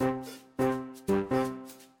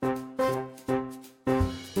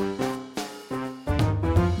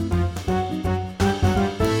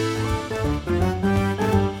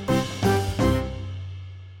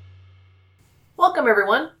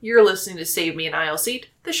everyone. You're listening to Save Me an Aisle Seat,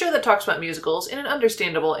 the show that talks about musicals in an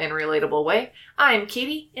understandable and relatable way. I'm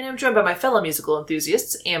Katie, and I'm joined by my fellow musical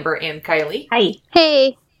enthusiasts, Amber and Kylie. Hi.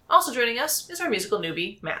 Hey. Also joining us is our musical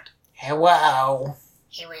newbie, Matt. Hello.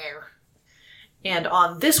 Hello. And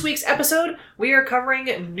on this week's episode, we are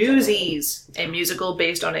covering Newsies, a musical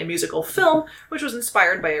based on a musical film, which was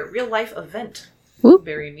inspired by a real-life event. Ooh.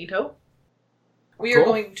 Very neato. We are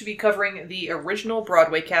going to be covering the original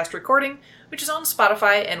Broadway cast recording, which is on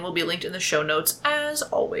Spotify and will be linked in the show notes as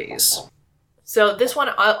always. So this one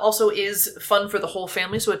also is fun for the whole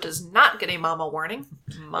family, so it does not get a mama warning.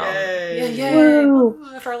 Mom. Yay. Yay.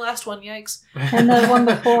 Woo. For our last one, yikes. And the one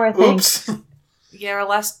before, I think. Oops. Yeah, our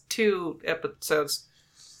last 2 episodes.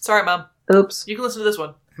 Sorry, Mom. Oops. You can listen to this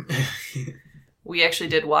one. We actually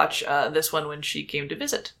did watch this one when she came to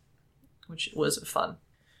visit, which was fun.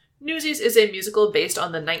 Newsies is a musical based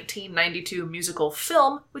on the 1992 musical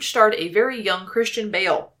film, which starred a very young Christian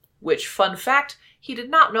Bale, which, fun fact, he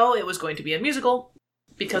did not know it was going to be a musical,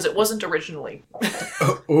 because it wasn't originally.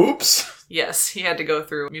 Oops. Yes, he had to go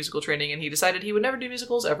through musical training, and he decided he would never do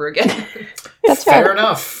musicals ever again. That's Fair right.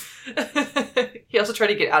 enough. He also tried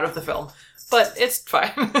to get out of the film, but it's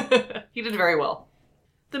fine. He did very well.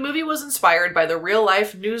 The movie was inspired by the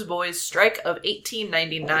real-life Newsboys strike of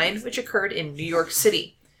 1899, which occurred in New York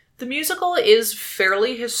City. The musical is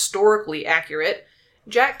fairly historically accurate.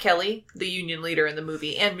 Jack Kelly, the union leader in the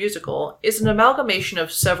movie and musical, is an amalgamation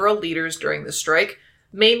of several leaders during the strike,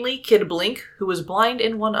 mainly Kid Blink, who was blind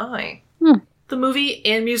in one eye. The movie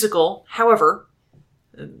and musical, however,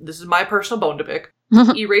 this is my personal bone to pick,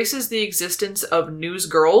 erases the existence of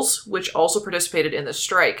newsgirls, which also participated in the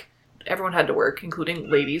strike. Everyone had to work,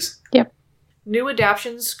 including ladies. Yep. New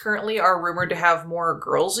adaptions currently are rumored to have more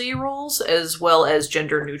girlsy roles, as well as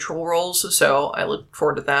gender-neutral roles, so I look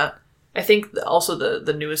forward to that. I think also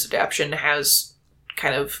the newest adaptation has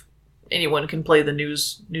kind of anyone can play the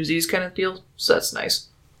newsies kind of deal, so that's nice.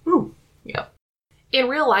 Ooh. Yeah. In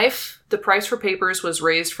real life, the price for papers was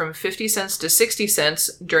raised from 50 cents to 60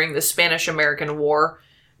 cents during the Spanish-American War,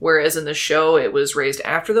 whereas in the show it was raised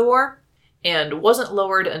after the war, and wasn't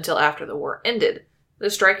lowered until after the war ended. The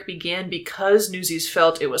strike began because Newsies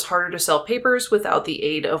felt it was harder to sell papers without the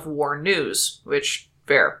aid of war news, which,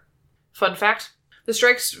 fair. Fun fact, the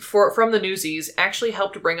strikes from the Newsies actually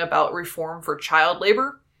helped bring about reform for child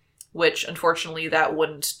labor, which unfortunately that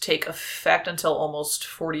wouldn't take effect until almost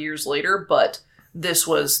 40 years later, but this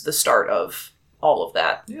was the start of all of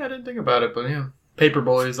that. Yeah, I didn't think about it, but yeah. Paper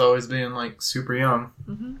boys always being, like, super young.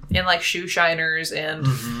 Mm-hmm. And, like, shoe shiners and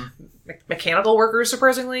mechanical workers,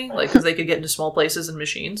 surprisingly, like, because they could get into small places and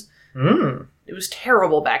machines. It was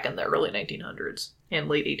terrible back in the early 1900s and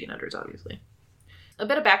late 1800s, obviously. A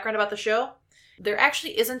bit of background about the show. There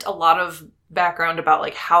actually isn't a lot of background about,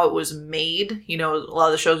 like, how it was made. You know, a lot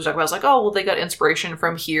of the shows we talk about is like, oh, well, they got inspiration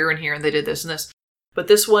from here and here, and they did this and this. But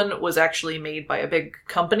this one was actually made by a big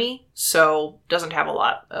company, so doesn't have a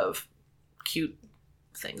lot of cute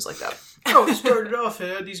things like that. Oh, it started off,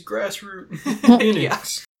 it had these grassroots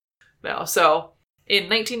innings. No, so in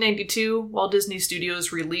 1992, Walt Disney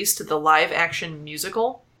Studios released the live-action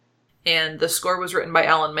musical, and the score was written by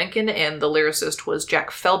Alan Menken, and the lyricist was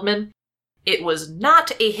Jack Feldman. It was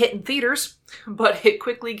not a hit in theaters, but it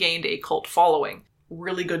quickly gained a cult following.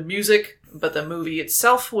 Really good music, but the movie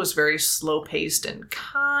itself was very slow-paced and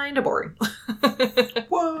kind of boring.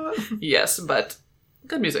 What? Yes, but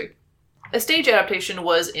good music. A stage adaptation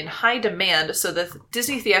was in high demand, so the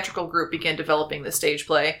Disney Theatrical Group began developing the stage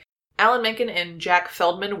play. Alan Menken and Jack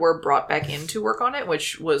Feldman were brought back in to work on it,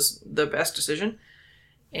 which was the best decision.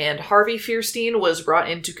 And Harvey Fierstein was brought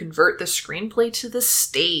in to convert the screenplay to the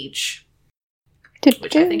stage,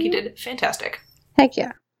 which I think he did fantastic. Heck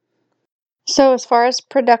yeah. So as far as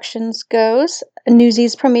productions goes,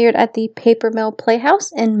 Newsies premiered at the Paper Mill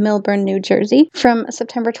Playhouse in Millburn, New Jersey from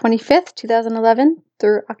September 25th, 2011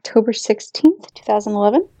 through October 16th,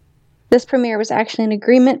 2011. This premiere was actually an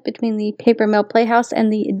agreement between the Paper Mill Playhouse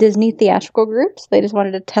and the Disney Theatrical Group, so they just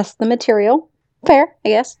wanted to test the material. Fair, I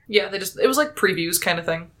guess. Yeah, it was like previews kind of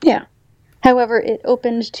thing. Yeah. However, it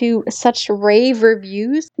opened to such rave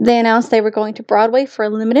reviews, they announced they were going to Broadway for a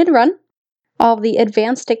limited run. All of the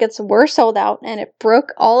advance tickets were sold out, and it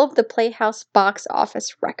broke all of the Playhouse box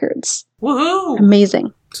office records. Woohoo!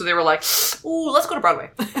 Amazing. So they were like, ooh, let's go to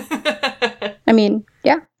Broadway. I mean,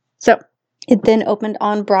 yeah. So, it then opened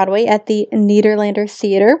on Broadway at the Nederlander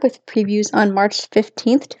Theater with previews on March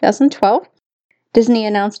 15th, 2012. Disney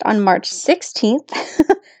announced on March 16th,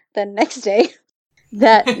 the next day,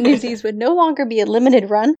 that Newsies would no longer be a limited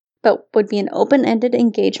run, but would be an open-ended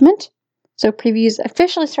engagement. So previews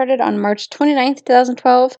officially started on March 29th,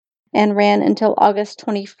 2012, and ran until August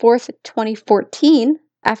 24th, 2014,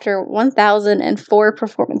 after 1,004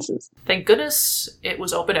 performances. Thank goodness it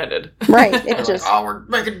was open-ended. Right, it They're just... like, oh, we're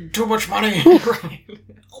making too much money. Right.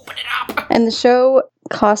 Open it up. And the show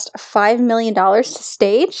cost $5 million to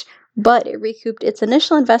stage, but it recouped its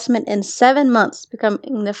initial investment in 7 months,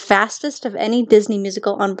 becoming the fastest of any Disney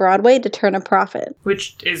musical on Broadway to turn a profit.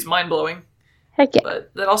 Which is mind-blowing. Heck yeah.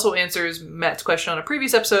 But that also answers Matt's question on a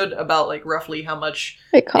previous episode about, like, roughly how much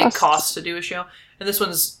It costs. it costs to do a show. And this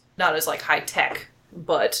one's not as, like, high-tech,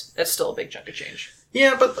 but that's still a big chunk of change.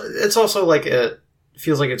 Yeah, but it's also like it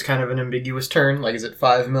feels like it's kind of an ambiguous term. Like, is it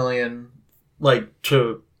 $5 million?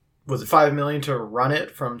 Was it $5 million to run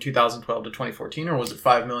it from 2012 to 2014, or was it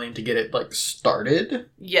 $5 million to get it like started?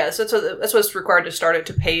 Yes, that's what's required to start it,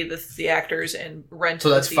 to pay the actors and rent. So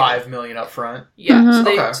that's the theater. $5 million up front. Yeah,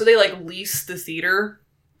 Mhm. so they like lease the theater.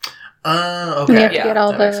 Okay. You have to Yeah, get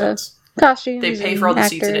all that makes the sense. costumes. They pay for all the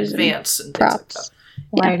seats in actors and advance and things props. like that.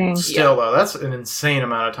 Lighting. Still, though, that's an insane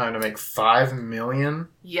amount of time to make $5 million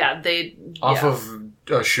Yeah, they off of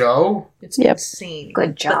a show. it's Yep. insane.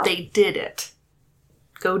 Good job. But they did it.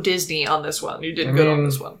 Go Disney on this one. You did I good on mean,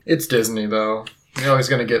 this one. It's Disney, though. You're always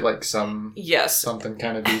going to get like Yes, something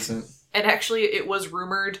kind of decent. and actually, it was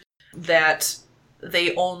rumored that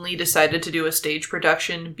they only decided to do a stage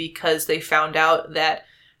production because they found out that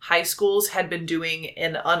high schools had been doing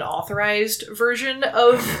an unauthorized version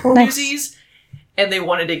of Nice. Newsies, and they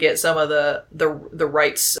wanted to get some of the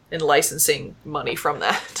rights and licensing money from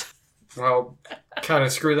that. Well, kind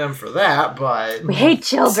of screw them for that, but We hate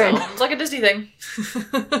children. So, it's like a Disney thing.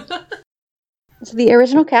 So the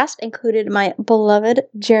original cast included my beloved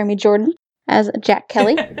Jeremy Jordan as Jack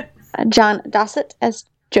Kelly, John Dossett as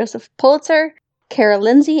Joseph Pulitzer, Kara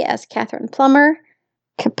Lindsay as Catherine Plummer,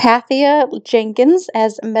 Capathia Jenkins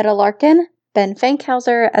as Meta Larkin, Ben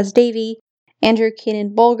Fankhauser as Davy, Andrew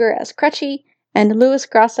Keenan Bolger as Crutchy, and Louis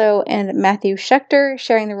Grasso and Matthew Schechter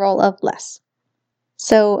sharing the role of Les.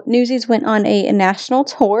 So Newsies went on a national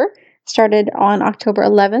tour, started on October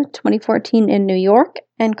 11th, 2014 in New York,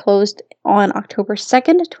 and closed on October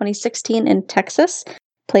 2nd, 2016 in Texas.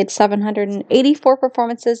 Played 784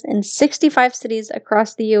 performances in 65 cities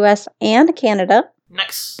across the US and Canada.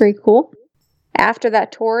 Nice. Pretty cool. After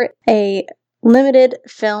that tour, a limited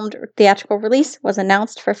filmed theatrical release was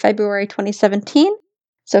announced for February 2017.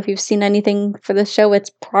 So if you've seen anything for this show, it's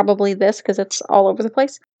probably this because it's all over the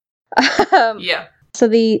place. Yeah. So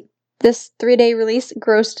this 3-day release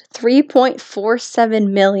grossed $3.47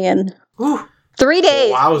 million. Ooh, 3 days,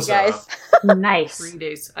 you Wowza. guys. Nice. 3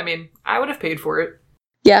 days. I mean, I would have paid for it.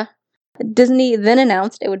 Yeah. Disney then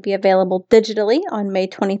announced it would be available digitally on May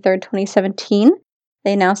 23rd, 2017.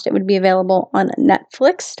 They announced it would be available on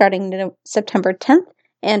Netflix starting September 10th,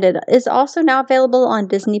 and it is also now available on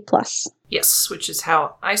Disney Plus. Yes, which is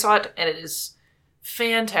how I saw it, and it is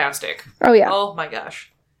fantastic. Oh yeah. Oh my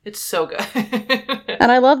gosh. It's so good.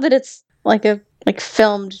 And I love that it's like a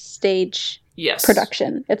filmed stage Yes.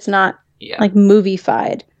 production. It's not Yeah. like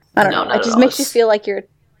movie-fied. I don't No, know. not It at just all. makes you It's- feel like you're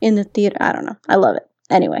in the theater. I don't know. I love it.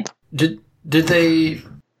 Anyway. Did they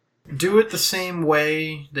do it the same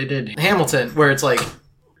way they did Hamilton, where it's like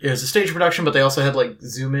it was a stage production, but they also had like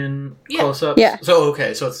zoom in Yeah. close-ups? Yeah. So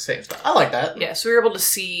okay, so it's the same stuff. I like that. Yeah, so we were able to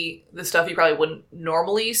see the stuff you probably wouldn't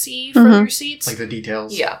normally see from Mhm. your seats. Like the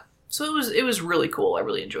details. Yeah. So it was really cool. I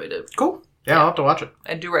really enjoyed it. Cool. Yeah, I'll have to watch it.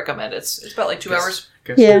 I do recommend it. It's about like 2 hours.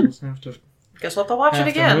 Guess Yeah. we'll have to Guess we'll have to watch it have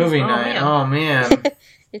again. the movie Oh, night. man. Oh man.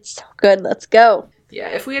 It's so good. Let's go. Yeah,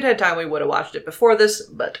 if we had had time, we would have watched it before this,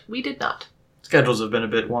 but we did not. Schedules have been a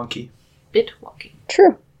bit wonky. Bit wonky.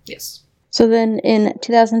 True. Yes. So then in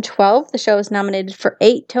 2012, the show was nominated for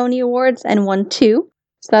 8 Tony Awards and won 2.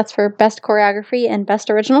 So that's for Best Choreography and Best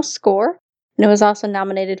Original Score. And it was also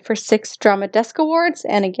nominated for 6 Drama Desk Awards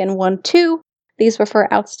and again won 2. These were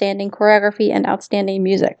for Outstanding Choreography and Outstanding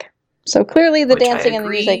Music. So clearly the Which I dancing and the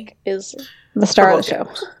agree. music is the star of the show.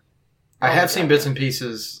 I Oh, have seen God. bits and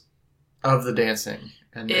pieces of the dancing,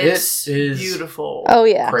 and It's it is beautiful. Oh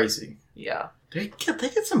yeah. crazy. Yeah. They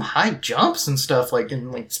get some high jumps and stuff, like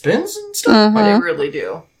in like spins and stuff. They Mhm. really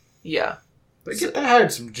do. Yeah. They get they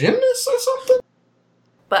hired some gymnasts or something.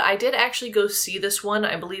 But I did actually go see this one.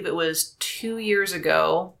 I believe it was 2 years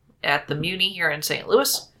ago at the Muni here in St.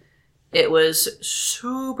 Louis. It was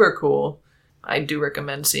super cool. I do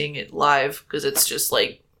recommend seeing it live because it's just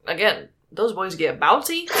like, again, those boys get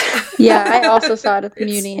bouncy. Yeah, I also saw it at the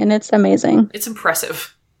It's- Muni and it's amazing. It's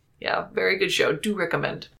impressive. Yeah, very good show. Do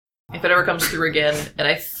recommend. If it ever comes through again, and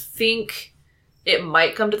I think it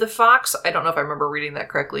might come to the Fox. I don't know if I remember reading that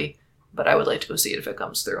correctly, but I would like to go see it if it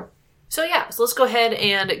comes through. So yeah, so let's go ahead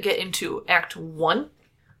and get into Act 1.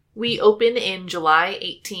 We open in July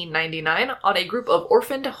 1899 on a group of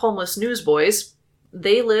orphaned homeless newsboys.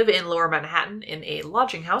 They live in Lower Manhattan in a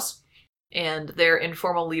lodging house, and their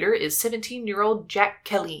informal leader is 17-year-old Jack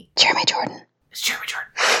Kelly. Jeremy Jordan. It's Jeremy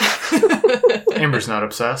Jordan. Amber's not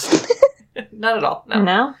obsessed. Not at all, no.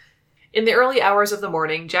 No? In the early hours of the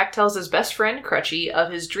morning, Jack tells his best friend, Crutchy,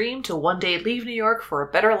 of his dream to one day leave New York for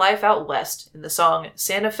a better life out west in the song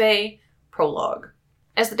Santa Fe Prologue.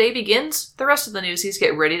 As the day begins, the rest of the Newsies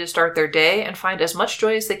get ready to start their day and find as much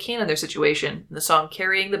joy as they can in their situation in the song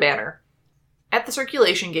Carrying the Banner. At the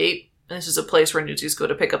circulation gate, and this is a place where Newsies go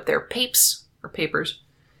to pick up their papes, or papers,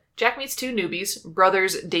 Jack meets two newbies,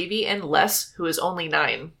 brothers Davy and Les, who is only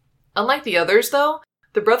 9. Unlike the others, though,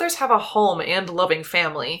 the brothers have a home and loving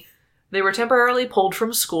family. They were temporarily pulled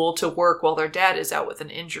from school to work while their dad is out with an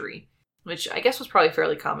injury, which I guess was probably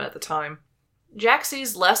fairly common at the time. Jack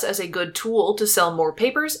sees Les as a good tool to sell more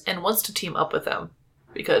papers and wants to team up with them.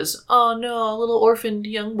 Because, oh no, a little orphaned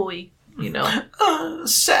young boy, you know.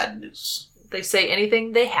 Sadness. They say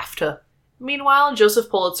anything, they have to. Meanwhile, Joseph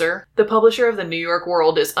Pulitzer, the publisher of the New York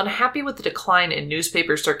World, is unhappy with the decline in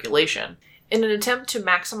newspaper circulation. In an attempt to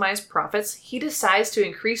maximize profits, he decides to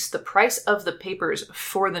increase the price of the papers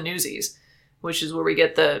for the Newsies, which is where we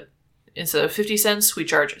get instead of 50 cents, we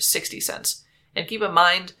charge 60 cents. And keep in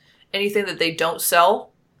mind, anything that they don't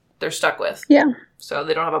sell, they're stuck with. Yeah. So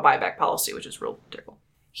they don't have a buyback policy, which is real terrible.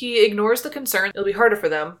 He ignores the concern it'll be harder for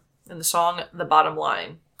them in the song The Bottom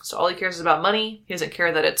Line. So all he cares is about money. He doesn't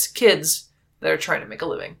care that it's kids that are trying to make a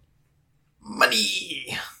living.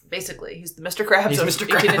 Money. Basically, he's the Mr. Krabs He's of Mr.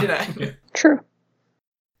 Krabs. 1899. True.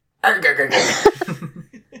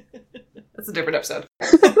 That's a different episode.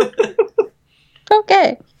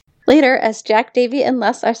 Okay. Later, as Jack, Davy, and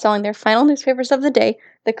Les are selling their final newspapers of the day,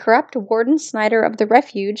 the corrupt Warden Snyder of the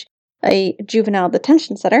Refuge, a juvenile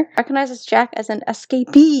detention center, recognizes Jack as an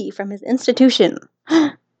escapee from his institution.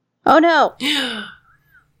 Oh no!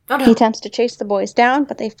 Oh He no. attempts to chase the boys down,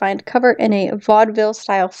 but they find cover in a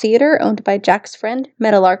vaudeville-style theater owned by Jack's friend,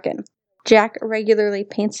 Meta Larkin. Jack regularly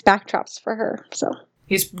paints backdrops for her, so...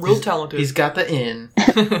 He's real talented. He's got the in.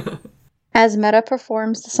 As Meta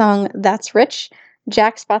performs the song That's Rich,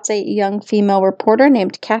 Jack spots a young female reporter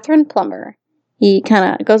named Catherine Plummer. He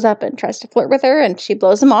kind of goes up and tries to flirt with her, and she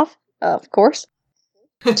blows him off, of course.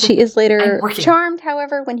 She is later I'm working. charmed,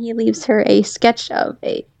 however, when he leaves her a sketch of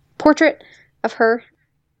a portrait of her,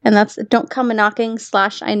 and that's Don't Come A-Knocking /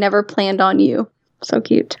 I Never Planned on You. So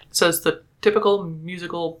cute. So it's the typical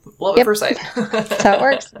musical love Yep. at first sight. That's how it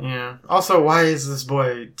works. Yeah. Also, why is this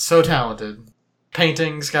boy so talented?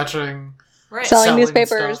 Painting, sketching. Right. Selling Selling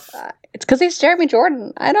newspapers. stuff. It's because he's Jeremy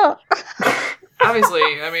Jordan. I don't... Obviously,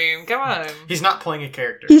 I mean, come on. He's not playing a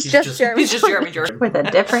character. He's just Jeremy He's just Jeremy Jordan. With a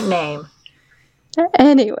different name.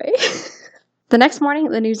 Anyway, the next morning,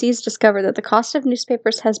 the Newsies discover that the cost of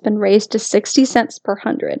newspapers has been raised to 60 cents per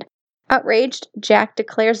 100. Outraged, Jack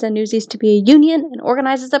declares the Newsies to be a union and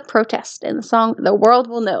organizes a protest in the song The World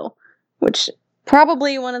Will Know, which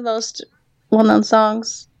probably one of the most well-known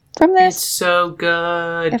songs from It's this, so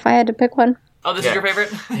good. if I had to pick one. Oh, this Yeah. is your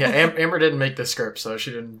favorite? Yeah, Amber didn't make the script, so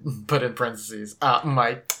she didn't put in parentheses.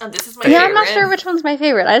 My Oh, this is my Yeah, favorite. I'm not sure which one's my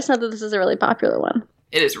favorite. I just know that this is a really popular one.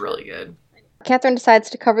 It is really good. Catherine decides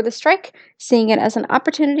to cover the strike, seeing it as an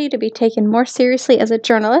opportunity to be taken more seriously as a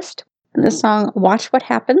journalist. In the song Watch What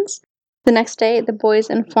Happens. The next day, the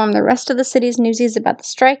boys inform the rest of the city's newsies about the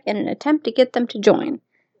strike in an attempt to get them to join.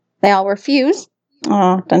 They all refuse.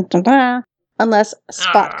 Oh, dun, dun, dun, unless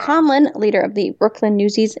Spot Ah. Conlon, leader of the Brooklyn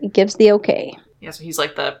Newsies, gives the okay. Yeah, so he's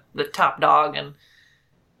like the top dog, and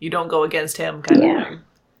you don't go against him kind Yeah. of thing.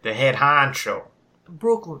 the head honcho.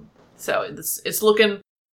 Brooklyn. So it's looking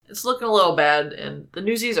a little bad, and the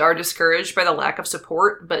Newsies are discouraged by the lack of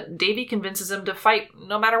support, but Davy convinces him to fight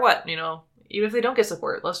no matter what, even if they don't get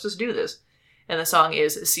support, let's just do this. And the song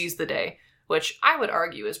is Seize the Day, which I would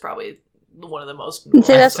argue is probably one of the most... I'd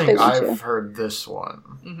say I that's a think big one, too. I've heard this one.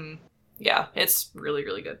 Mm-hmm. Yeah, it's really,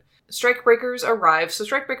 really good. Strikebreakers arrive. So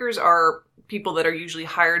strikebreakers are people that are usually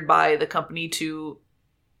hired by the company to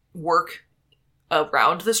work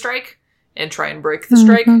around the strike and try and break the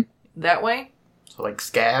strike Mhm. that way. So like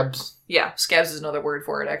scabs. Yeah, scabs is another word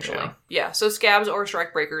for it, actually. Yeah. Yeah, so scabs or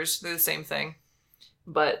strikebreakers, they're the same thing.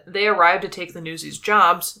 But they arrive to take the Newsies'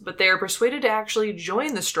 jobs, but they are persuaded to actually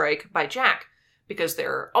join the strike by Jack, because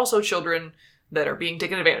they're also children that are being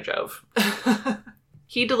taken advantage of.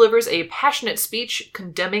 He delivers a passionate speech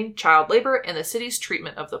condemning child labor and the city's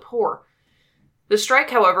treatment of the poor. The strike,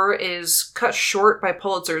 however, is cut short by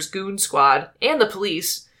Pulitzer's goon squad and the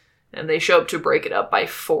police, and they show up to break it up by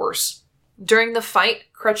force. During the fight,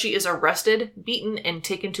 Crutchy is arrested, beaten, and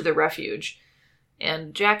taken to the refuge.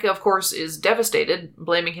 And Jack, of course, is devastated,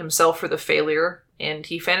 blaming himself for the failure, and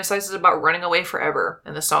he fantasizes about running away forever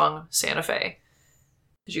in the song Santa Fe.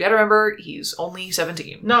 Because you gotta remember, he's only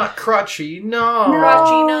 17. Not Crutchy, no.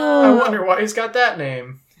 Crutchy, no. I wonder why he's got that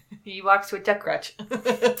name. He walks with a duck crutch.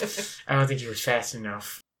 I don't think he was fast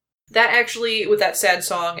enough. That actually, with that sad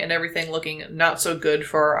song and everything looking not so good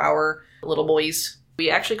for our little boys, we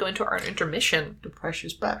actually go into our intermission. The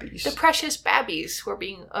precious babbies. The precious babbies who are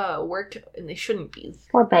being worked and they shouldn't be.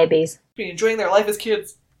 Poor babies. Enjoying their life as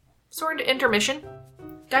kids. So we're into intermission.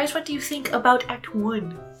 Guys, what do you think about Act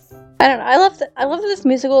 1? I don't know. I love that this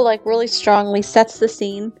musical like really strongly sets the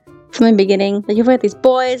scene from the beginning. Like you've got these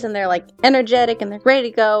boys and they're like energetic and they're ready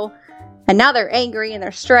to go, and now they're angry and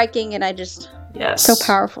they're striking, and Yes. so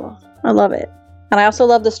powerful. I love it, and I also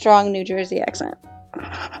love the strong New Jersey accent.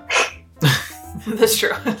 That's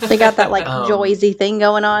true. They got that like Um, Joyzy thing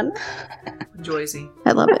going on. Joyzy.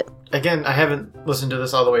 I love it. Again, I haven't listened to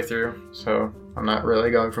this all the way through, so I'm not really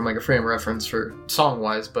going from like a frame of reference for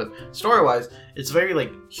song-wise, but story-wise, it's very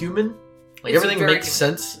like human. Like It's everything very makes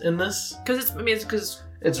sense in this. Because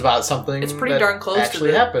It's about something It's pretty that darn close to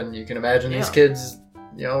actually the- happened. You can imagine these Yeah. kids,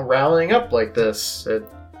 rallying up like this. I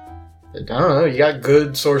don't know. You got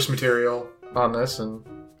good source material on this, and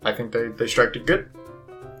I think they struck it good.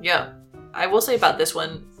 yeah. I will say about this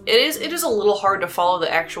one, it is a little hard to follow the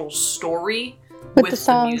actual story With with the the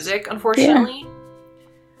songs. music, unfortunately.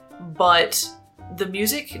 But the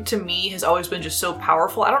music to me has always been just so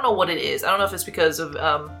powerful. I don't know what it is. I don't know if it's because of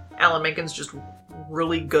Alan Menken's just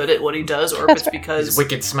really good at what he does, or if it's because He's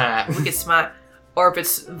wicked smart. wicked smart, or if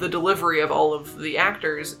it's the delivery of all of the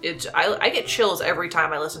actors. I get chills every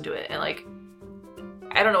time I listen to it, and like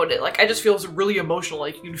I don't know what it like. I just feel really emotional.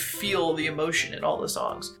 Like you can feel the emotion in all the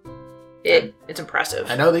songs. It's impressive.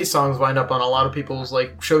 I know these songs wind up on a lot of people's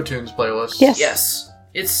like show tunes playlists. Yes. Yes,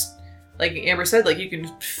 it's like Amber said. Like you can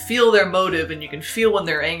feel their motive, and you can feel when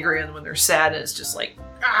they're angry and when they're sad, and it's just like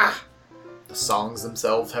The songs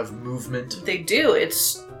themselves have movement. they do.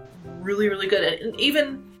 It's really really good, and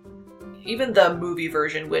even the movie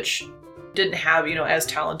version, which didn't have as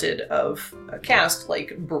talented of a cast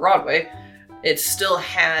like Broadway, it still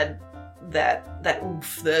had that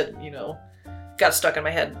oomph that got stuck in my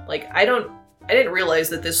head. Like I didn't realize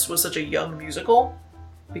that this was such a young musical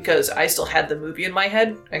because I still had the movie in my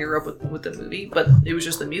head. I grew up with the movie, but it was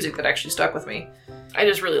just the music that actually stuck with me. I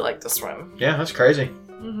just really like this one. Yeah, that's crazy.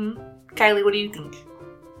 Mm-hmm. Kylie, what do you think?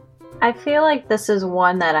 I feel like this is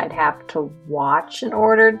one that I'd have to watch in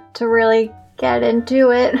order to really get into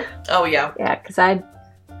it. Oh yeah. Yeah, because I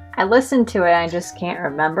listened to it and I just can't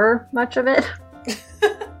remember much of it.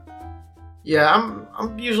 Yeah,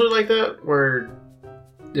 I'm usually like that, where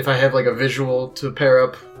if I have like a visual to pair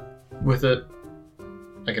up with it,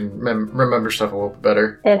 I can remember stuff a little bit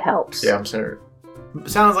better. It helps. Yeah, I'm sorry.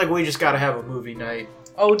 Sounds like we just gotta have a movie night,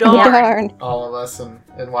 Oh darn. Darn. all of us, and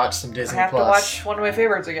watch some I Disney have to Plus. watch one of my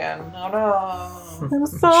favorites again. Oh I'm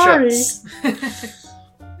sorry. Shucks.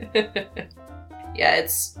 no. Yeah,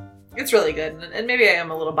 it's really good, and maybe I am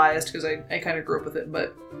a little biased because I kind of grew up with it,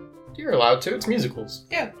 but You're allowed to. It's musicals.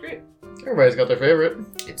 yeah, great. Everybody's got their favorite.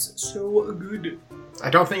 It's so good. I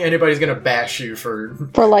don't think anybody's gonna bash you for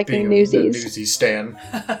liking being a Newsies. Newsies stan.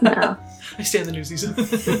 No. I stand the Newsies.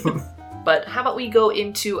 But how about we go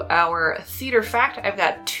into our theater fact? I've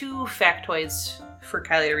got 2 factoids for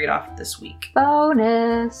Kylie to read off this week.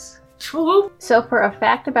 Bonus. Woo-hoo. So for a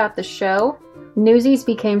fact about the show, Newsies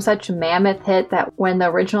became such a mammoth hit that when the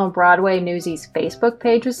original Broadway Newsies Facebook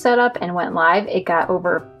page was set up and went live, it got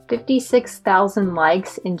over 56,000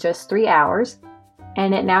 likes in just 3 hours,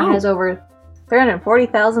 and it now has over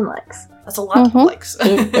 340,000 likes. That's a lot of likes.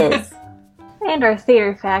 It is. And our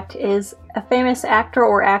theater fact is a famous actor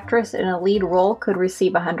or actress in a lead role could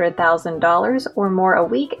receive $100,000 or more a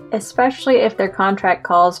week, especially if their contract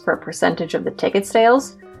calls for a percentage of the ticket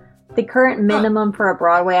sales. The current minimum for a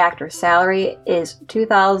Broadway actor's salary is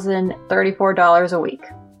 $2,034 a week.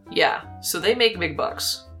 Yeah, so they make big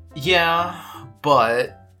bucks. Yeah,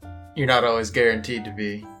 but you're not always guaranteed to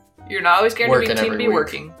be. You're not always guaranteed Working to every be week.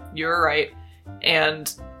 working. You're right.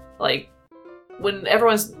 And like when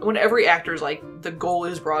every actor's like the goal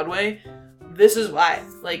is Broadway, this is why.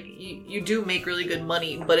 Like you do make really good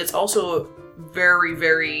money, but it's also very,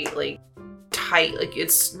 very like tight. Like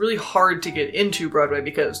it's really hard to get into Broadway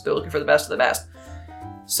because they're looking for the best of the best.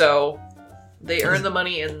 So they earn the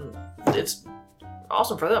money and it's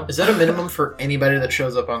awesome for them. Is that a minimum for anybody that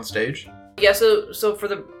shows up on stage? Yeah, so for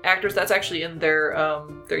the actors, that's actually in their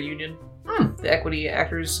union. The Equity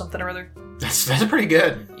Actors something or other. That's pretty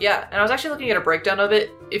good. Yeah, and I was actually looking at a breakdown of it.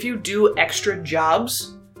 If you do extra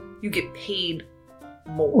jobs, you get paid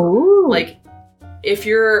more. Ooh. Like, if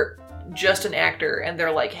you're just an actor and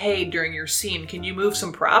they're like, hey, during your scene, can you move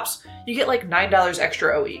some props? You get like $9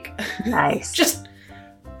 extra a week. Nice. Just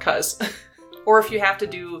cuz. Or if you have to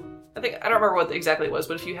do, I don't remember what exactly it was,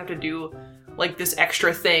 but if you have to do like this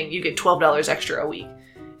extra thing, you get $12 extra a week.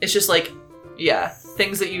 It's just like, yeah,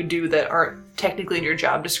 things that you do that aren't technically in your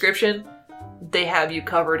job description, they have you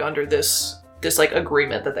covered under this like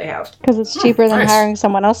agreement that they have. Because it's cheaper than Nice. hiring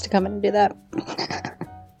someone else to come in and do that.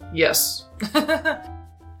 Yes.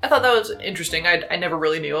 I thought that was interesting. I never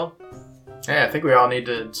really knew. Yeah, I think we all need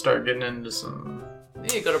to start getting into some You need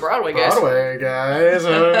to go to Broadway, guys. Broadway, guys.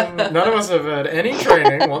 None of us have had any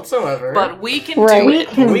training whatsoever. But we can Right. do We it.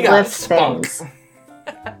 can We got lift spunk. things.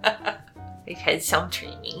 We've had some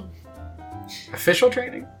training Official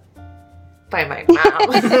training? by my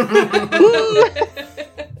mom.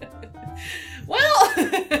 Well,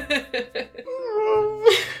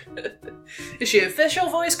 is she an official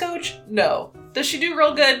voice coach? No. Does she do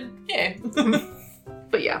real good? Yeah.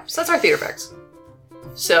 But yeah, so that's our theater facts.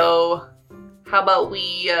 So, how about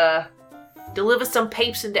we deliver some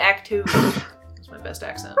papes into Act 2? That's my best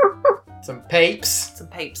accent. Some papes? Some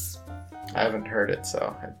papes. I haven't heard it,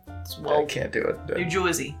 so I Well, can't do it. New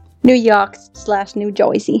Jersey. New York / New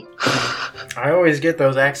Jersey. I always get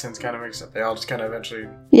those accents kind of mixed up. They all just kind of eventually...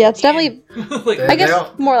 Yeah, it's definitely, Like, They- I guess,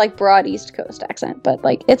 all- more like broad East Coast accent, but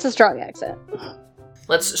like, it's a strong accent.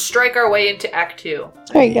 let's strike our way into Act 2.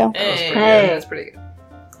 There you go. That was pretty Hey. That's pretty good.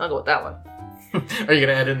 I'll go with that one. good. Are you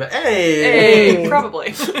going to add in the... Hey! Hey,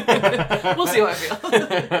 probably. We'll see how I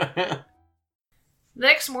feel. The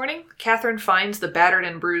next morning, Catherine finds the battered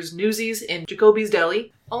and bruised Newsies in Jacoby's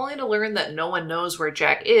Deli, only to learn that no one knows where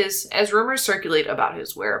Jack is, as rumors circulate about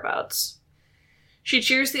his whereabouts. She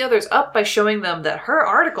cheers the others up by showing them that her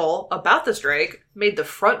article about the strike made the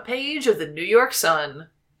front page of the New York Sun,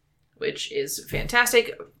 which is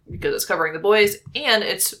fantastic because it's covering the boys, and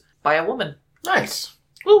it's by a woman. Nice.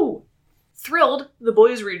 Woo! Thrilled, the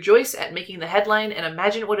boys rejoice at making the headline and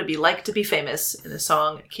imagine what it'd be like to be famous in the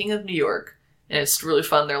song King of New York. And it's really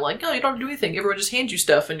fun. They're like, oh, you don't have to do anything. Everyone just hands you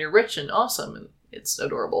stuff and you're rich and awesome. And it's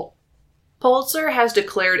adorable. Pulitzer has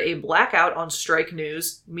declared a blackout on strike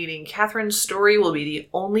news, meaning Catherine's story will be the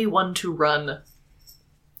only one to run.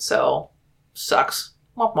 So, sucks.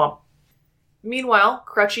 Womp womp. Meanwhile,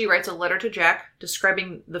 Crutchy writes a letter to Jack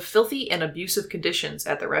describing the filthy and abusive conditions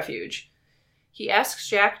at the refuge. He asks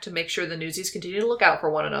Jack to make sure the Newsies continue to look out for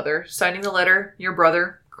one another, signing the letter, Your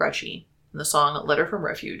Brother, Crutchy, in the song Letter from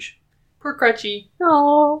Refuge. Poor Crutchy.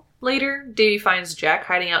 Oh. Later, Davy finds Jack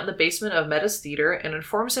hiding out in the basement of Meta's theater and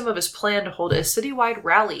informs him of his plan to hold a citywide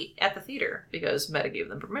rally at the theater, because Meta gave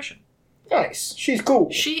them permission. Nice. She's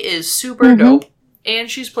cool. She is super Mhm. dope, and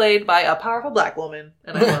she's played by a powerful black woman,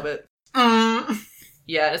 and I love it. Mm.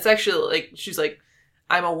 Yeah, it's actually like, she's like,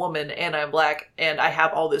 I'm a woman and I'm black and I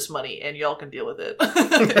have all this money and y'all can deal with it.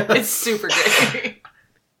 It's super great.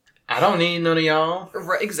 I don't need none of y'all.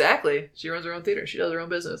 Right, exactly. She runs her own theater. She does her own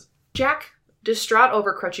business. Jack, distraught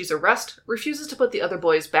over Crutchy's arrest, refuses to put the other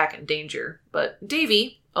boys back in danger. But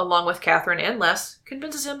Davy, along with Catherine and Les,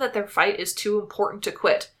 convinces him that their fight is too important to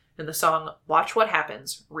quit in the song Watch What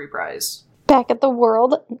Happens reprise. Back at the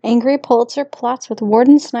World, an angry Pulitzer plots with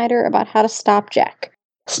Warden Snyder about how to stop Jack.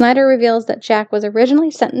 Snyder reveals that Jack was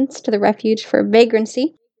originally sentenced to the refuge for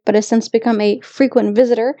vagrancy, but has since become a frequent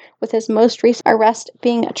visitor, with his most recent arrest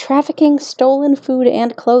being trafficking stolen food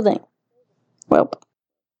and clothing. Welp.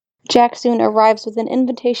 Jack soon arrives with an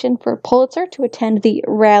invitation for Pulitzer to attend the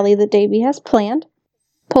rally that Davy has planned.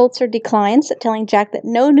 Pulitzer declines, telling Jack that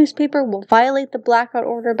no newspaper will violate the blackout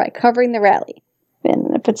order by covering the rally.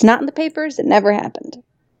 And if it's not in the papers, it never happened.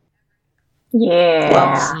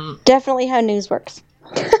 Yeah. Definitely how news works.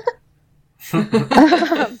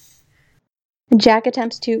 Jack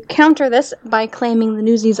attempts to counter this by claiming the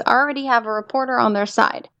Newsies already have a reporter on their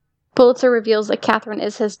side. Pulitzer reveals that Catherine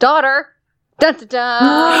is his daughter, dun, dun,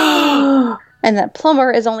 dun, and that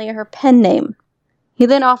Plummer is only her pen name. He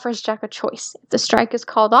then offers Jack a choice. If the strike is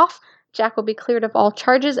called off, Jack will be cleared of all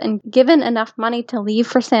charges and given enough money to leave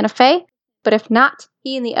for Santa Fe, but if not,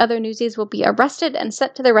 he and the other Newsies will be arrested and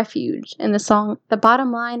sent to the refuge in the song The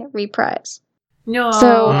Bottom Line reprise. No.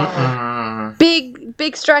 So- Mm-mm.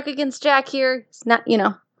 Big strike against Jack here. It's not,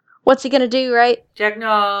 what's he gonna do, right? Jack,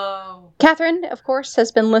 no. Catherine, of course,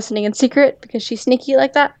 has been listening in secret because she's sneaky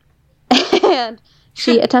like that. And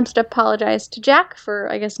she attempts to apologize to Jack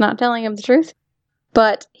for, I guess, not telling him the truth.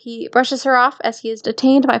 But he brushes her off as he is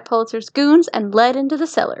detained by Pulitzer's goons and led into the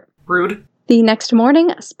cellar. Rude. The next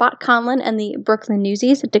morning, Spot Conlon and the Brooklyn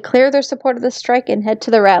Newsies declare their support of the strike and head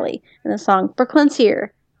to the rally in the song Brooklyn's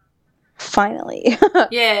Here. Finally.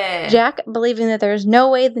 Yeah. Jack, believing that there is no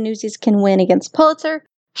way the Newsies can win against Pulitzer,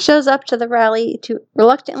 shows up to the rally to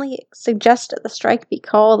reluctantly suggest the strike be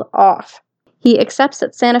called off. He accepts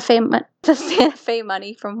the Santa Fe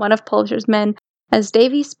money from one of Pulitzer's men as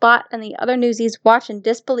Davy, Spot, and the other Newsies watch in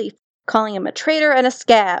disbelief, calling him a traitor and a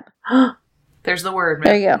scab. There's the word,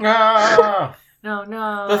 man. There you go. Ah,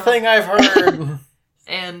 No. the thing I've heard.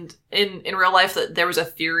 And in real life, that there was a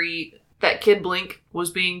theory that Kid Blink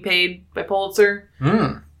was being paid by Pulitzer,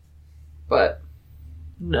 but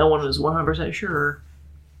no one was 100% sure.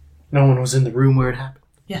 No one was in the room where it happened.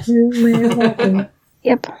 Yes.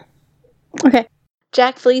 Yep. Okay.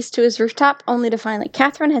 Jack flees to his rooftop, only to find that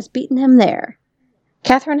Catherine has beaten him there.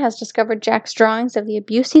 Catherine has discovered Jack's drawings of the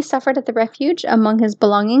abuse he suffered at the refuge among his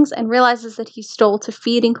belongings and realizes that he stole to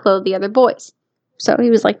feed and clothe the other boys. So he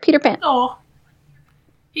was like Peter Pan. Oh.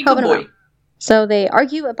 He good Helping him boy. out. So they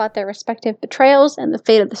argue about their respective betrayals and the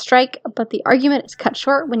fate of the strike, but the argument is cut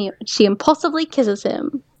short when she impulsively kisses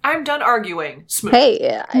him. I'm done arguing. Smooth.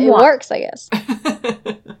 Hey, it works, I guess.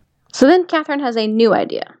 So then Catherine has a new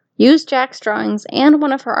idea. Use Jack's drawings and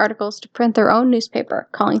one of her articles to print their own newspaper,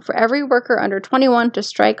 calling for every worker under 21 to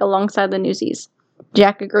strike alongside the Newsies.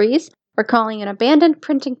 Jack agrees, recalling an abandoned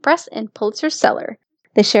printing press in Pulitzer's cellar.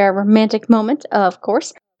 They share a romantic moment, of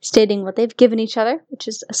course, stating what they've given each other, which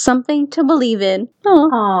is something to believe in.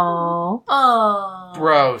 Aww. Aww. Oh.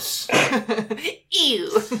 Gross.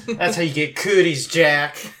 Ew. That's how you get cooties,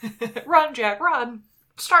 Jack. Run, Jack, run.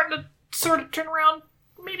 Starting to sort of turn around,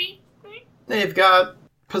 maybe. They've got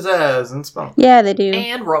pizzazz and spunk. Yeah, they do.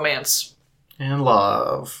 And romance. And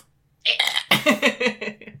love.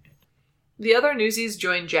 The other Newsies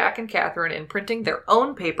join Jack and Catherine in printing their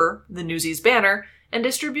own paper, the Newsies Banner, and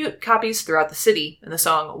distribute copies throughout the city in the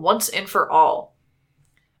song Once and for All.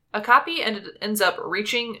 A copy ends up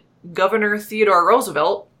reaching Governor Theodore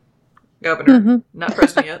Roosevelt, not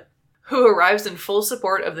president yet, who arrives in full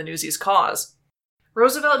support of the Newsies' cause.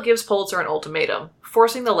 Roosevelt gives Pulitzer an ultimatum,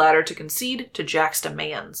 forcing the latter to concede to Jack's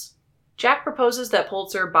demands. Jack proposes that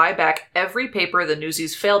Pulitzer buy back every paper the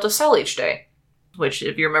Newsies fail to sell each day, which,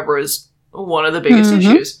 if you remember, is one of the biggest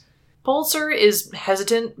issues. Pulitzer is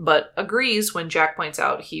hesitant, but agrees when Jack points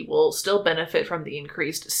out he will still benefit from the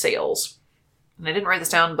increased sales. And I didn't write this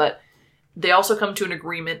down, but they also come to an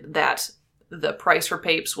agreement that the price for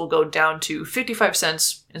papes will go down to 55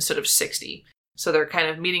 cents instead of 60. So they're kind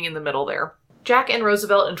of meeting in the middle there. Jack and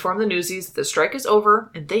Roosevelt inform the Newsies that the strike is over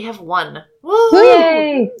and they have won. Woo!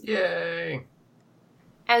 Yay! Yay.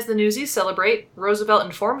 As the Newsies celebrate, Roosevelt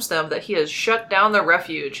informs them that he has shut down the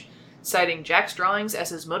refuge, citing Jack's drawings as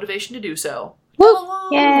his motivation to do so. Woo!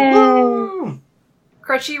 Yay! Woo!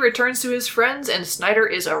 Crutchy returns to his friends and Snyder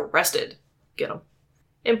is arrested. Get him.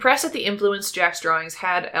 Impressed at the influence Jack's drawings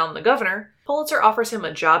had on the governor, Pulitzer offers him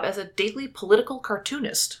a job as a daily political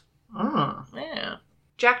cartoonist. Ah. Yeah.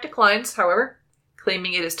 Jack declines, however,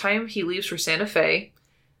 claiming it is time he leaves for Santa Fe,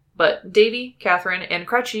 but Davy, Catherine, and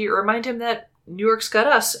Crutchy remind him that New York's got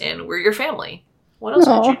us and we're your family. What else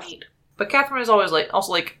would you need? But Catherine is always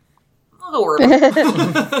also like, oh, the word.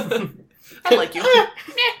 I like you.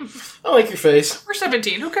 Yeah. I like your face. We're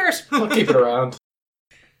 17. Who cares? I'll keep it around.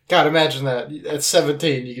 God, imagine that. At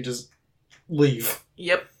 17, you could just leave.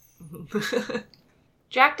 Yep.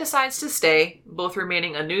 Jack decides to stay, both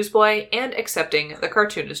remaining a newsboy and accepting the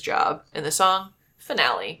cartoonist job in the song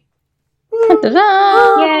Finale.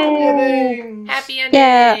 Ta-da! Yay! Happy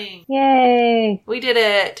ending! Yeah. Yay! We did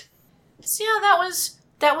it! So yeah,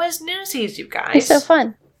 that was Newsies, you guys. It's so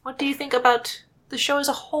fun. What do you think about the show as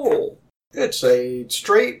a whole? It's a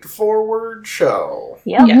straightforward show.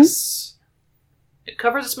 Yep. Yes. It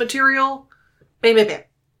covers its material. Bam, bam, bam.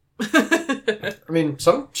 I mean,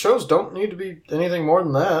 some shows don't need to be anything more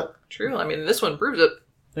than that. True. I mean, this one proves it.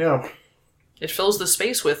 Yeah. It fills the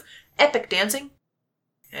space with epic dancing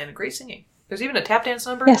and great singing. There's even a tap dance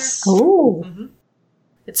number Yes. in there. Ooh. Mm-hmm.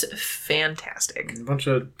 It's fantastic. A bunch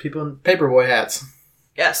of people in paperboy hats.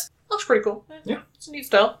 Yes. Looks pretty cool. Yeah. It's a neat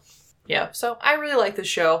style. Yeah, so I really like this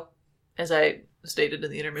show, as I stated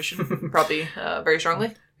in the intermission, probably very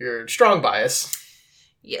strongly. Your strong bias.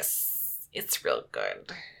 Yes, it's real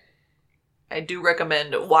good. I do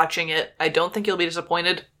recommend watching it. I don't think you'll be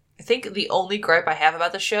disappointed. I think the only gripe I have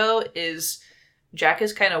about the show is Jack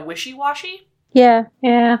is kind of wishy-washy. Yeah.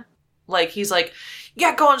 Yeah. Like, he's like,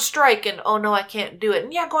 yeah, go on strike, and oh no, I can't do it.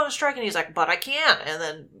 And yeah, go on strike, and he's like, but I can't. And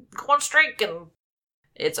then go on strike, and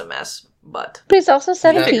it's a mess. But But he's also he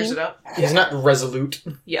figures 17. it out. He's not resolute.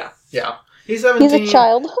 Yeah. Yeah. He's 17. He's a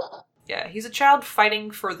child. Yeah, he's a child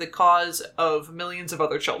fighting for the cause of millions of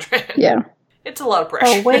other children. Yeah. It's a lot of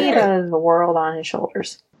pressure. The weight of the world on his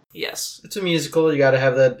shoulders. Yes. It's a musical. You got to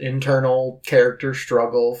have that internal character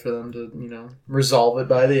struggle for them to, resolve it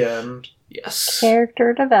by the end. Yes.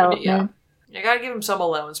 Character development. Yeah. You gotta give him some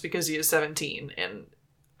allowance because he is 17, and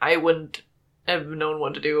I wouldn't have known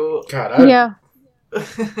what to do. God, I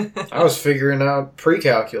was figuring out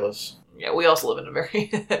pre-calculus. Yeah, we also live in a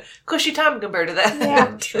very cushy time compared to that.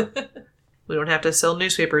 Yeah. Sure. We don't have to sell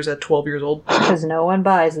newspapers at 12 years old. Because no one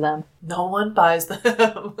buys them. No one buys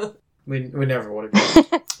them. We never would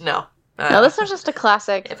have. No. No, this one's just a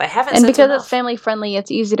classic. If I haven't And said because enough. it's family friendly,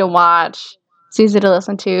 it's easy to watch. It's easy to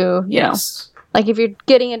listen to, you know. Yes. Like if you're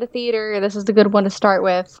getting into theater, this is the good one to start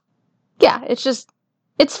with. Yeah, it's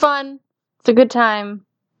fun. It's a good time.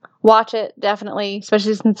 Watch it, definitely,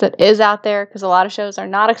 especially since it is out there, because a lot of shows are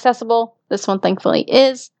not accessible. This one, thankfully,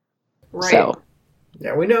 is. Right. So,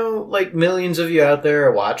 Yeah, we know, millions of you out there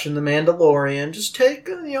are watching The Mandalorian. Just take,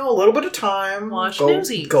 a little bit of time. Watch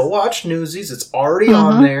Newsies. Go watch Newsies. It's already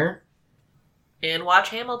on there. And watch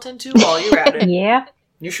Hamilton too while you're at it. Yeah.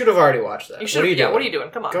 You should have already watched that. You should. Yeah, what are you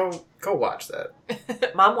doing? Come on. Go watch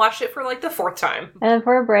that. Mom watched it for the 4th time. And then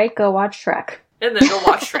for a break, go watch Shrek. And then go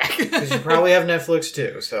watch Because you Shrek. probably have Netflix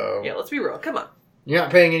too, so Yeah, let's be real. Come on. you're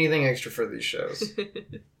not paying anything extra for these shows.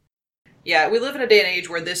 Yeah, we live in a day and age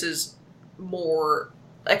where this is more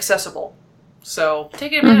accessible. So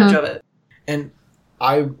take advantage of it. And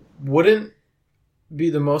I wouldn't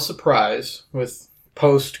be the most surprised with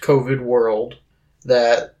post-COVID world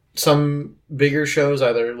that some bigger shows,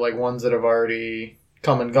 either ones that have already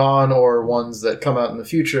come and gone or ones that come out in the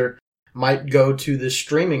future, might go to the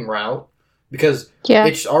streaming route because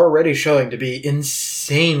it's already showing to be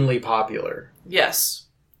insanely popular. Yes.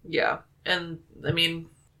 Yeah. And, I mean,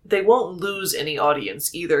 they won't lose any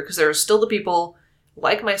audience either because there are still the people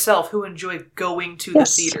like myself who enjoy going to the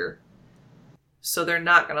theater. So they're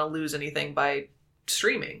not going to lose anything by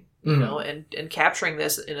streaming, you know, and capturing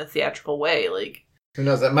this in a theatrical way. Who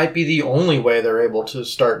knows? That might be the only way they're able to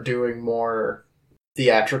start doing more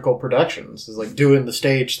theatrical productions, is doing the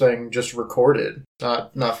stage thing just recorded,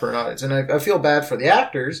 not for an audience. And I feel bad for the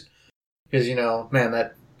actors because, man,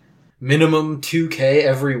 that minimum 2K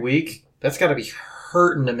every week, that's got to be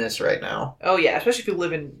hurting to miss right now. Oh, yeah, especially if you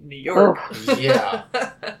live in New York. Oh. Yeah.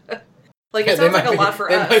 It sounds like a lot for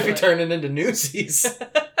us. They might be turning into Newsies.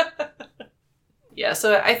 Yeah,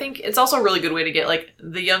 so I think it's also a really good way to get,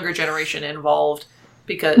 the younger generation involved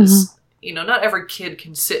because, not every kid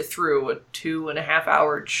can sit through a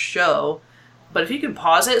 2.5-hour show, but if you can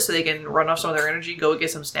pause it so they can run off some of their energy, go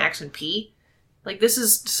get some snacks and pee, this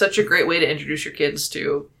is such a great way to introduce your kids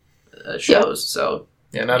to shows, so...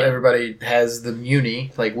 Yeah, not everybody has the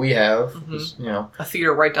Muni like we have. Just, a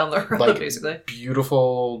theater right down the road, basically.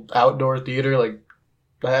 Beautiful outdoor theater.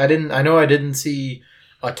 I know I didn't see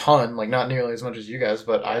a ton, not nearly as much as you guys,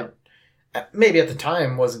 but I maybe at the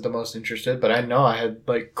time wasn't the most interested, but I know I had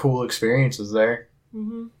cool experiences there.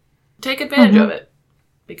 Mm-hmm. Take advantage of it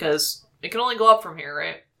because it can only go up from here,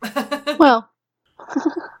 right? well,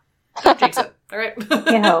 don't jinx it. All right.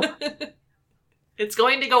 You hope. It's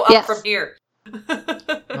going to go up from here.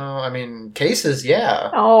 Oh, I mean, cases,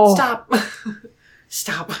 yeah. Oh. Stop.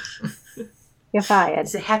 Stop. You're fired.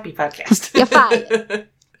 It's a happy podcast. You're fired.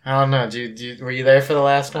 I don't know. Were you there for the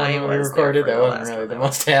last one I when we was recorded? there That for the wasn't last really one. the That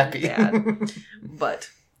most happy. Bad.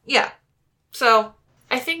 But yeah. So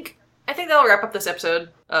I think that'll wrap up this episode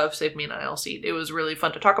of Save Me an Aisle Seat. It was really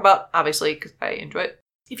fun to talk about, obviously, because I enjoy it.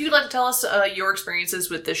 If you'd like to tell us your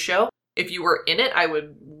experiences with this show, if you were in it, I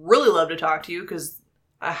would really love to talk to you, because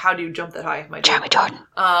how do you jump that high, my Jeremy Jordan.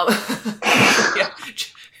 Yeah.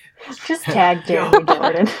 Just tag Jeremy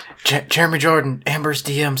Jordan. Jeremy Jordan, Amber's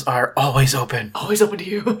DMs are always open. Always open to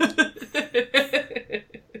you.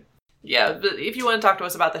 Yeah, but if you want to talk to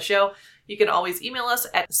us about the show, you can always email us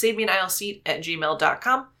at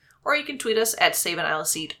savemeanaisleseat@gmail.com, or you can tweet us at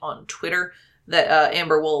saveanaisleseat on Twitter. That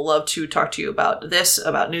Amber will love to talk to you about this,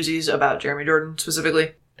 about Newsies, about Jeremy Jordan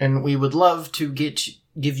specifically. And we would love to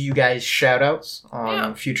give you guys shout-outs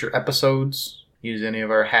on future episodes. Use any of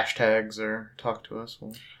our hashtags or talk to us.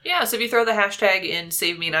 Yeah, so if you throw the hashtag in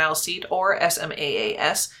Save Me an Aisle Seat or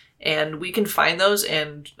SMAAS, and we can find those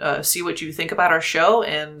and see what you think about our show,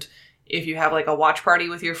 and if you have a watch party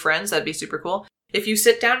with your friends, that'd be super cool. If you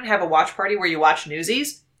sit down and have a watch party where you watch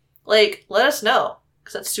Newsies, let us know,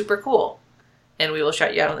 because that's super cool, and we will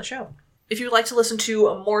shout you out on the show. If you'd like to listen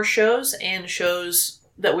to more shows and shows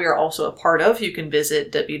that we are also a part of, you can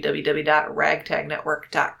visit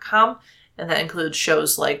www.ragtagnetwork.com. And that includes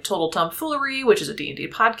shows like Total Tomfoolery, which is a D&D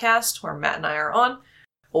podcast where Matt and I are on.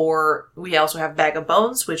 Or we also have Bag of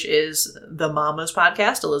Bones, which is the Mama's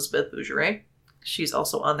podcast, Elizabeth Bougeret. She's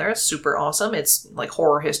also on there. It's super awesome. It's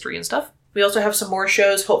horror history and stuff. We also have some more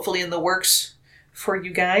shows hopefully in the works for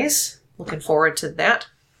you guys. Looking forward to that.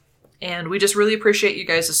 And we just really appreciate you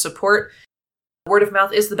guys' support. Word of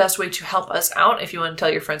mouth is the best way to help us out if you want to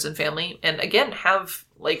tell your friends and family. And again, have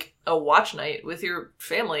like a watch night with your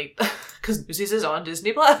family because Newsies is on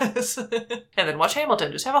Disney Plus. And then watch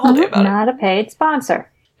Hamilton. Just have a whole day about it. Not a paid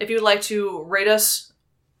sponsor. If you'd like to rate us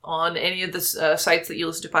on any of the sites that you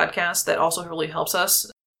listen to podcasts, that also really helps us.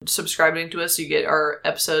 Subscribing to us so you get our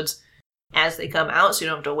episodes as they come out so you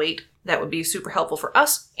don't have to wait. That would be super helpful for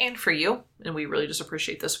us and for you, and we really just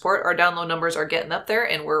appreciate the support. Our download numbers are getting up there,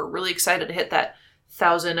 and we're really excited to hit that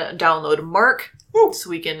 1,000 download mark. Woo! So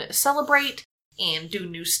we can celebrate and do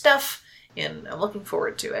new stuff, and I'm looking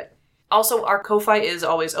forward to it. Also, our Ko-Fi is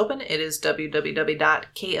always open. It is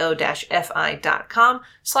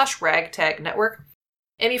www.ko-fi.com/ragtagnetwork.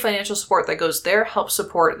 Any financial support that goes there helps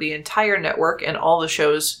support the entire network and all the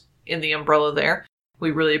shows in the umbrella there. We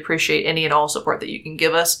really appreciate any and all support that you can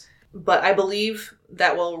give us. But I believe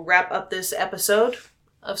that will wrap up this episode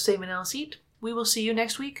of Save and I'll Seat. We will see you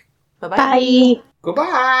next week. Bye-bye. Bye.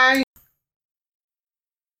 Goodbye.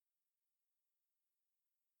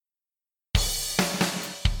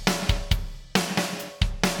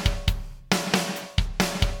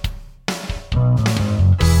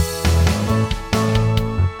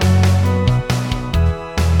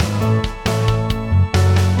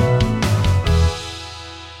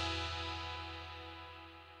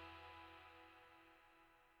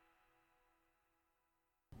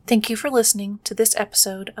 Thank you for listening to this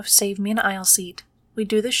episode of Save Me an Aisle Seat. We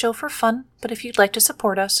do this show for fun, but if you'd like to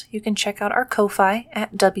support us, you can check out our Ko-Fi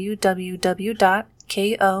at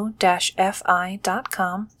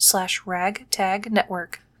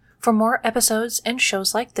www.ko-fi.com/ragtagnetwork. For more episodes and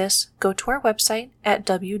shows like this, go to our website at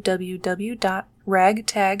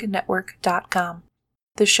www.ragtagnetwork.com.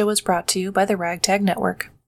 This show is brought to you by the Ragtag Network.